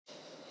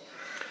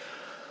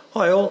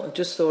Hi all,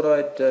 just thought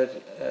I'd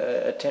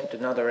attempt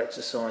another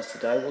exercise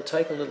today. We'll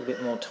take a little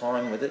bit more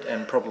time with it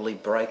and probably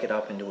break it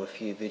up into a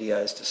few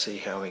videos to see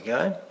how we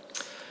go.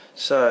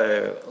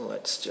 So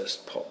let's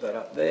just pop that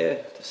up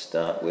there to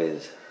start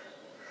with,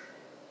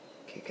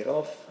 kick it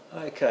off.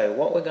 Okay,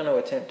 what we're going to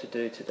attempt to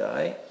do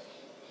today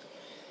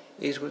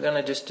is we're going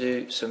to just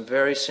do some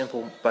very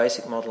simple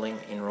basic modelling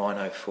in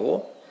Rhino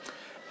 4,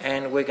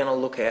 and we're going to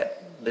look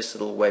at this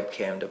little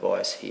webcam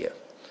device here.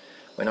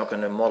 We're not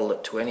going to model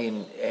it to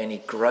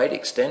any great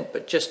extent,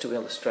 but just to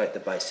illustrate the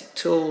basic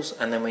tools,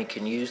 and then we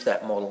can use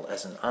that model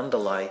as an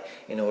underlay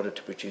in order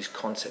to produce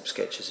concept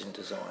sketches in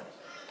design.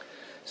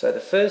 So the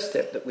first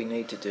step that we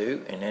need to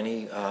do in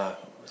any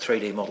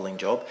 3D modelling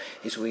job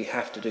is we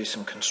have to do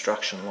some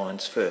construction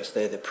lines first.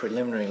 They're the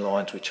preliminary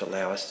lines which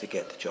allow us to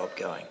get the job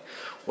going.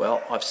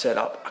 Well, I've set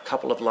up a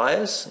couple of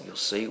layers. You'll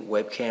see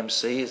Webcam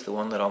C is the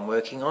one that I'm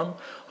working on.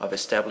 I've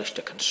established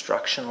a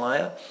construction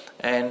layer,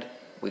 and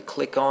we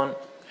click on,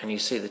 and you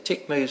see the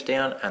tick moves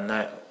down, and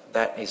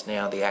that is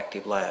now the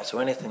active layer. So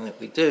anything that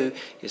we do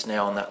is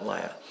now on that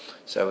layer.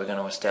 So we're going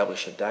to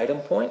establish a datum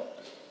point,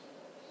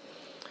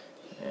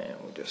 and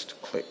we'll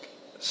just click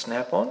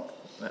snap on.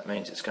 That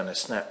means it's going to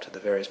snap to the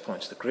various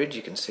points of the grid.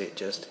 You can see it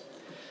just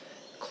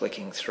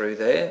clicking through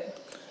there.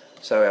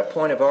 So our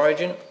point of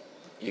origin,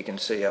 you can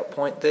see our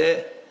point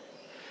there,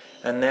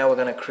 and now we're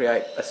going to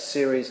create a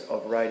series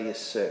of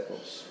radius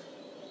circles.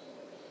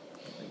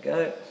 There we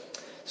go.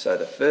 So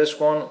the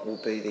first one will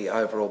be the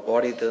overall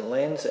body of the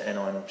lens, and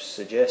I'm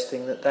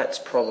suggesting that that's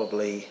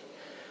probably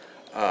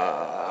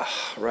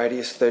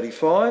radius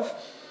 35.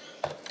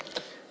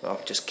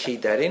 I've just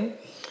keyed that in,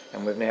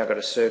 and we've now got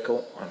a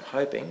circle, I'm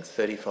hoping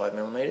 35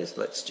 millimeters.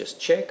 Let's just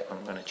check.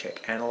 I'm going to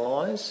check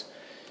analyze,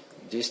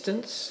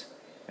 distance,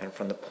 and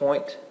from the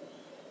point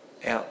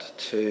out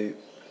to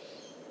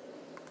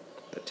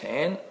the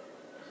tan,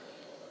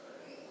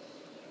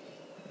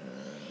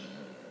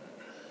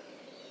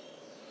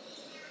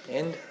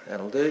 end,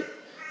 that'll do,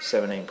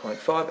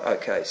 17.5.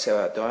 Okay,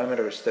 so our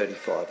diameter is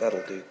 35.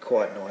 That'll do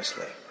quite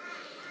nicely.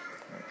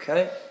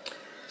 Okay,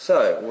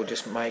 so we'll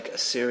just make a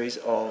series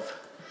of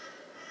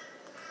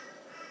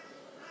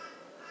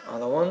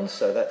other ones.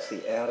 So that's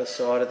the outer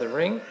side of the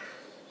ring.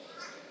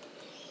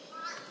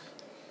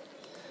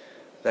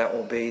 That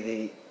will be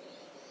the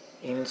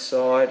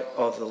inside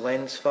of the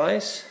lens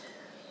face.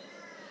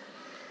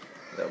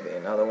 There'll be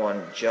another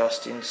one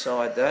just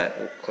inside that.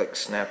 We'll click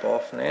snap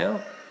off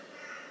now.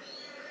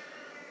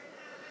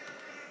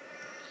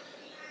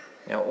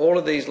 Now all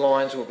of these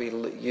lines will be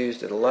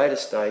used at a later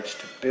stage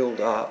to build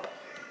up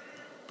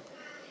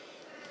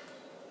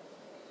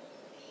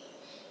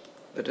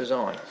the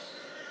design.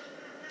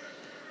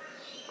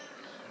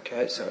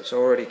 Okay, so it's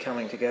already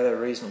coming together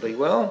reasonably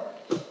well.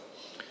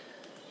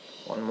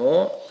 One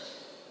more.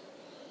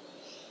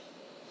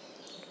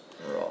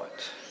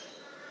 Right.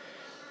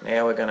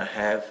 Now we're going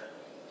to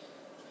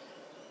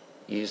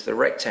use the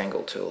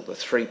rectangle tool, the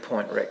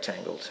 3-point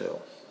rectangle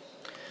tool.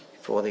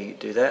 Before you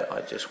do that,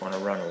 I just want to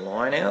run a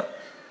line out,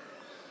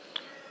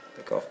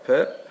 click off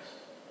perp,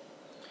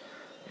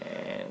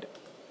 and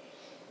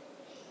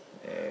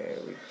there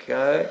we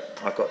go.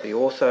 I've got the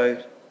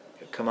ortho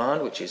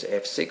command, which is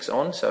F6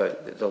 on, so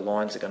the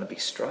lines are going to be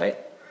straight.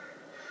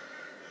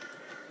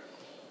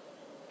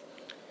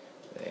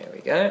 There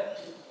we go.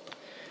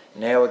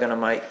 Now we're going to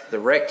make the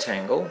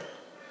rectangle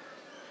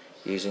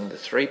using the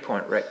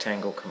 3-point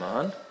rectangle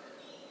command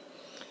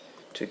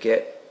to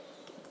get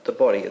the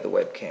body of the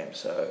webcam.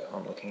 So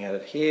I'm looking at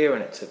it here,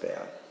 and it's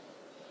about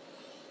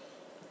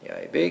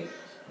yay big.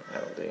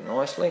 That'll do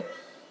nicely.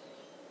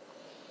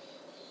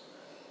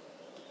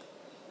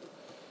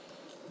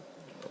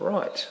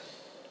 Right.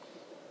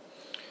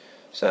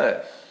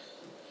 So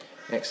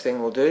next thing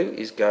we'll do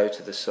is go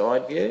to the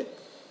side view.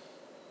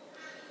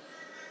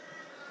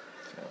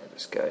 So we'll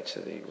just go to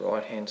the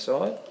right hand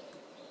side.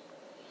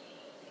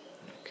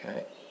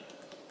 Okay.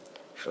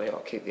 Actually, I'll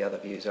keep the other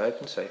views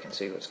open so you can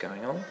see what's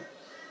going on.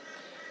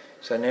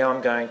 So now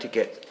I'm going to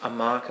get a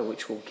marker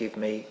which will give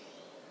me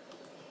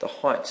the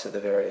heights of the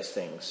various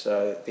things.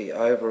 So the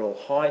overall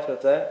height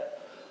of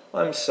that,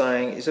 I'm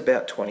saying, is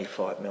about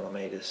 25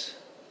 millimeters.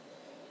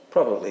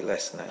 Probably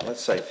less than that. Let's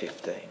say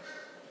 15.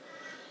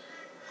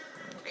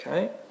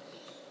 Okay.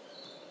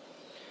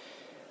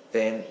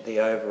 Then the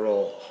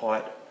overall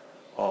height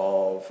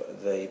of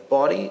the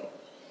body,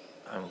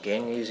 I'm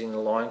again using the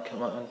line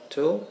command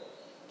tool.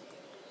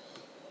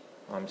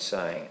 I'm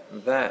saying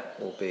that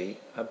will be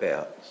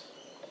about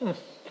 8.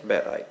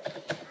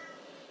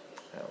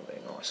 That'll do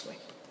nicely.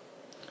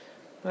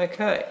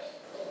 Okay,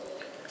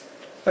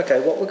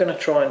 what we're going to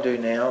try and do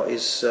now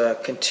is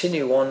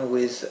continue on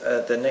with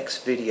the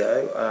next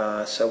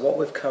video. So what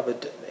we've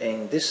covered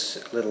in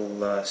this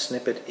little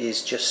snippet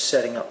is just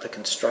setting up the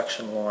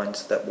construction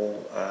lines that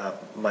will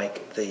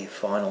make the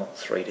final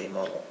 3D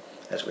model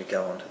as we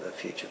go on to the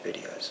future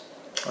videos.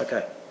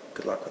 Okay,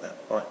 good luck with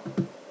that. Bye.